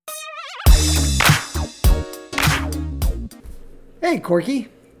Hey, Corky.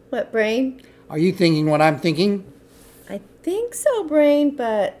 What, Brain? Are you thinking what I'm thinking? I think so, Brain,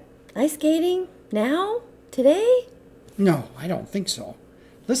 but ice skating? Now? Today? No, I don't think so.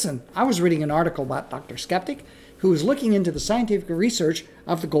 Listen, I was reading an article about Dr. Skeptic, who was looking into the scientific research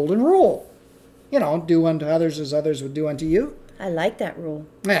of the Golden Rule. You know, do unto others as others would do unto you. I like that rule.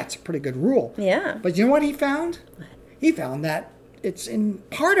 That's a pretty good rule. Yeah. But you know what he found? What? He found that it's in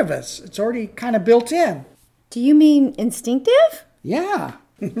part of us. It's already kind of built in. Do you mean instinctive? Yeah,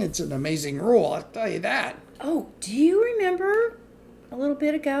 it's an amazing rule, I'll tell you that. Oh, do you remember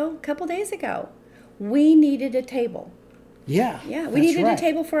a couple days ago, we needed a table? Yeah, Yeah, we that's needed right. a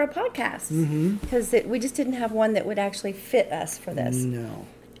table for our podcast. Because we just didn't have one that would actually fit us for this. No.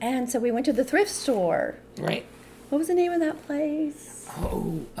 And so we went to the thrift store. Right. What was the name of that place?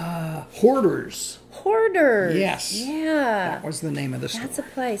 Hoarders. Hoarders. Yes. Yeah. That was the name of the store. That's a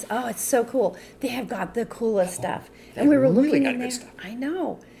place. Oh, it's so cool. They have got the coolest stuff. they And we were really looking got in good there. stuff. I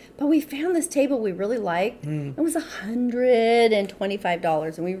know. But we found this table we really liked. It was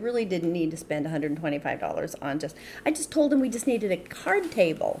 $125, and we really didn't need to spend $125 on I just told him we just needed a card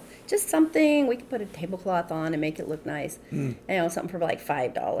table. Just something we could put a tablecloth on and make it look nice. You know, something for like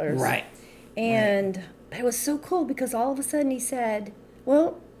 $5. Right. And it was so cool because all of a sudden he said,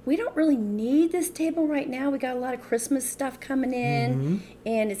 well, we don't really need this table right now. We got a lot of Christmas stuff coming in,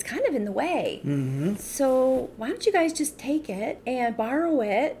 and it's kind of in the way. So why don't you guys just take it and borrow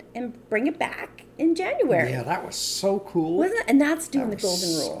it and bring it back in January? Yeah, that was so cool. Wasn't it? And that's doing That the was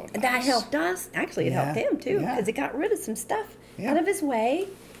golden so rule. nice. That helped us. Actually, it helped Yeah, him too yeah. because it got rid of some stuff Yeah. out of his way.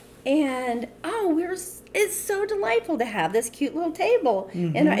 And it's so delightful to have this cute little table.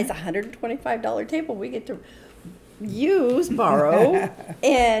 And it's a $125 table we get to borrow,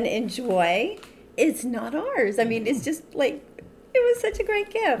 and enjoy. It's not ours. I mean, it's just like, it was such a great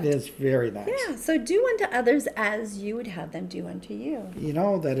gift. It's very nice. Yeah, so do unto others as you would have them do unto you. You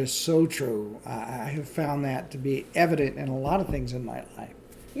know, that is so true. I have found that to be evident in a lot of things in my life.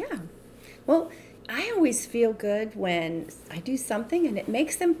 Yeah. Well, I always feel good when I do something and it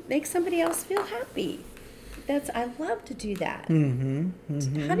makes somebody else feel happy. I love to do that.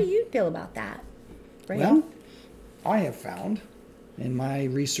 How do you feel about that, Brandon? Well, I have found in my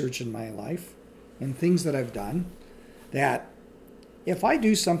research in my life and things that I've done that if I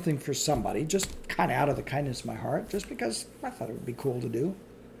do something for somebody, just kind of out of the kindness of my heart, just because I thought it would be cool to do,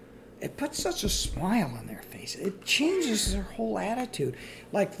 it puts such a smile on their face. It changes their whole attitude.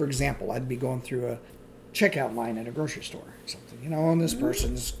 Like, for example, I'd be going through a checkout line at a grocery store or something, you know, and this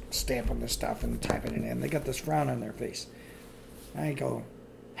person's stamping this stuff and typing it in. They got this frown on their face. I go,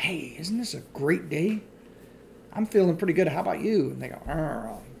 hey, isn't this a great day? I'm feeling pretty good. How about you? And they go,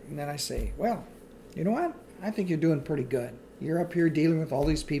 "Arr." And then I say, well, you know what? I think you're doing pretty good. You're up here dealing with all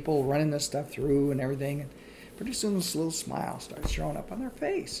these people, running this stuff through and everything. And pretty soon this little smile starts showing up on their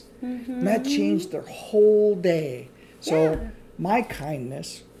face. And that changed their whole day. So Yeah. my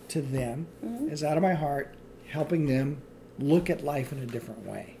kindness to them is out of my heart, helping them look at life in a different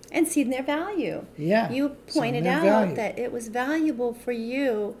way. And see their value. Yeah, You seeing pointed their out value. that it was valuable for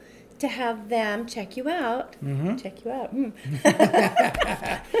you to have them check you out. Check you out.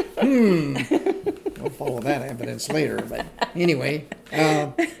 We'll follow that evidence later. But anyway,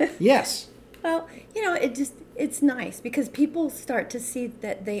 yes. Well, you know, it's nice because people start to see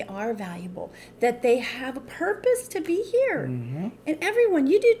that they are valuable, that they have a purpose to be here. And everyone,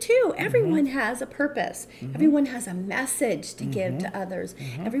 you do too. Everyone has a purpose. Everyone has a message to give to others.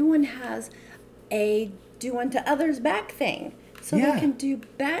 Everyone has a do unto others back thing. So Yeah. they can do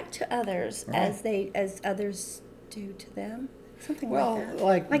back to others Right. as others do to them. Something Well,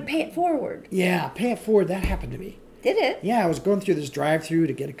 like that. Like pay it forward. Yeah, pay it forward. That happened to me. Did it? Yeah, I was going through this drive-through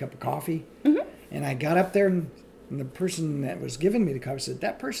to get a cup of coffee, and I got up there, and the person that was giving me the coffee said,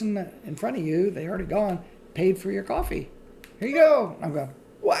 "That person in front of you, they already gone, paid for your coffee. Here you go." I'm going,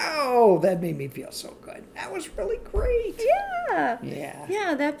 wow, that made me feel so good. That was really great. Yeah. Yeah.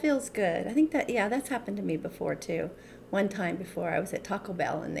 Yeah, that feels good. I think that's happened to me before too. One time before I was at Taco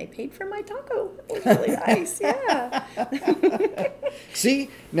Bell and they paid for my taco. It was really nice. Yeah. See,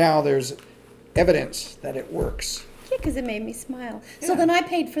 now there's evidence that it works. Yeah, because it made me smile. So Yeah. then I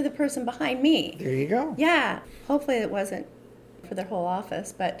paid for the person behind me. There you go. Yeah. Hopefully it wasn't for their whole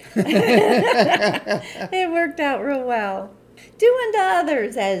office, but it worked out real well. Do unto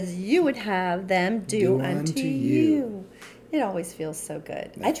others as you would have them do unto you. It always feels so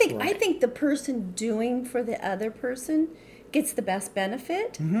good. That's I right. think the person doing for the other person gets the best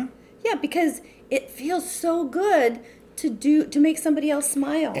benefit. Yeah, because it feels so good to make somebody else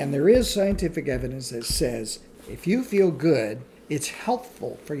smile. And there is scientific evidence that says if you feel good, it's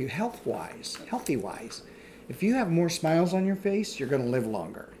healthful for you healthy-wise. if you have more smiles on your face, you're going to live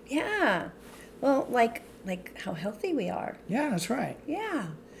longer. Yeah. Well, like how healthy we are. Yeah, that's right. Yeah.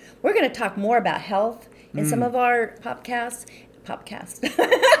 We're going to talk more about health in some of our podcasts.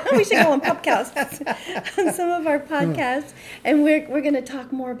 We should call them podcasts. On some of our podcasts. And we're going to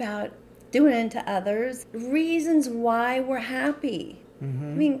talk more about doing unto others, reasons why we're happy. I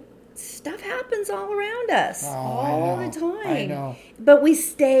mean, stuff happens all around us all the time. I know. But we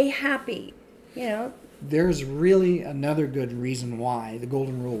stay happy, you know. There's really another good reason why the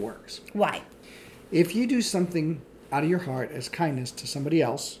golden rule works. Why? If you do something out of your heart as kindness to somebody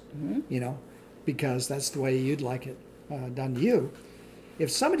else, you know, because that's the way you'd like it done to you. If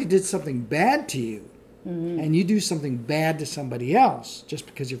somebody did something bad to you, and you do something bad to somebody else just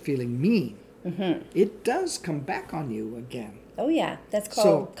because you're feeling mean, it does come back on you again. Oh, yeah. That's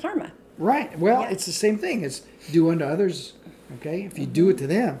called karma. Right. Well, Yeah. it's the same thing. It's do unto others. Okay. If you do it to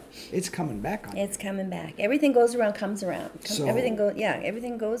them, it's coming back on you. It's coming back. Everything goes around, comes around. So- Everything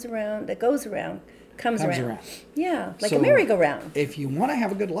goes around. That goes around, comes around. Yeah, like So- a merry-go-round. If you want to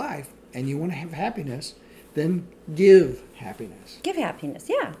have a good life and you want to have happiness, then give happiness. Give happiness.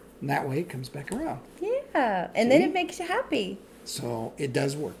 Yeah, And that way it comes back around. yeah, and then See? it makes you happy. So it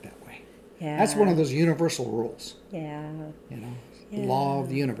does work that way. Yeah, That's one of those universal rules, Yeah. you know, Yeah. law of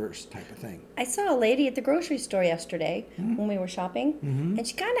the universe type of thing. I saw a lady at the grocery store yesterday when we were shopping, and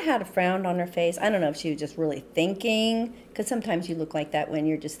she kind of had a frown on her face. I don't know if she was just really thinking, because sometimes you look like that when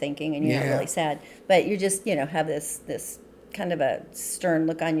you're just thinking and you're not Yeah. really sad, but you just, you know, have this kind of a stern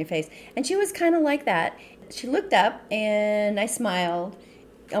look on your face. And she was kind of like that. She looked up, and I smiled,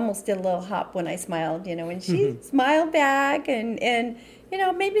 almost did a little hop when I smiled, you know, and she smiled back, and you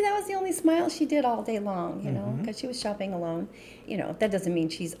know, maybe that was the only smile she did all day long, you know, because she was shopping alone. You know, that doesn't mean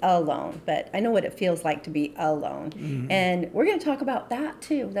she's alone, but I know what it feels like to be alone. And we're going to talk about that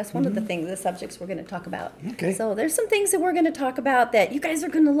too. That's one of the things, the subjects we're going to talk about. Okay. So there's some things that we're going to talk about that you guys are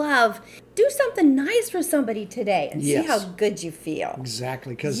going to love. Do something nice for somebody today and see Yes. how good you feel.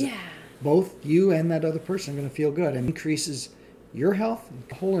 Exactly, because Yeah. both you and that other person are going to feel good and increases your health and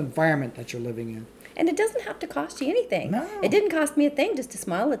the whole environment that you're living in. And it doesn't have to cost you anything. No. It didn't cost me a thing just to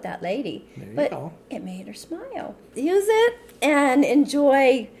smile at that lady. There you but go. it made her smile. Use it and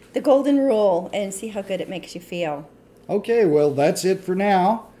enjoy the golden rule and see how good it makes you feel. Okay, well, that's it for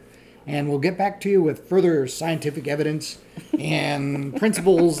now. And we'll get back to you with further scientific evidence and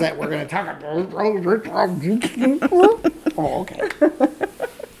principles that we're going to talk about. Oh, okay.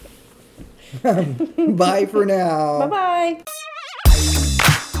 Bye for now. Bye-bye.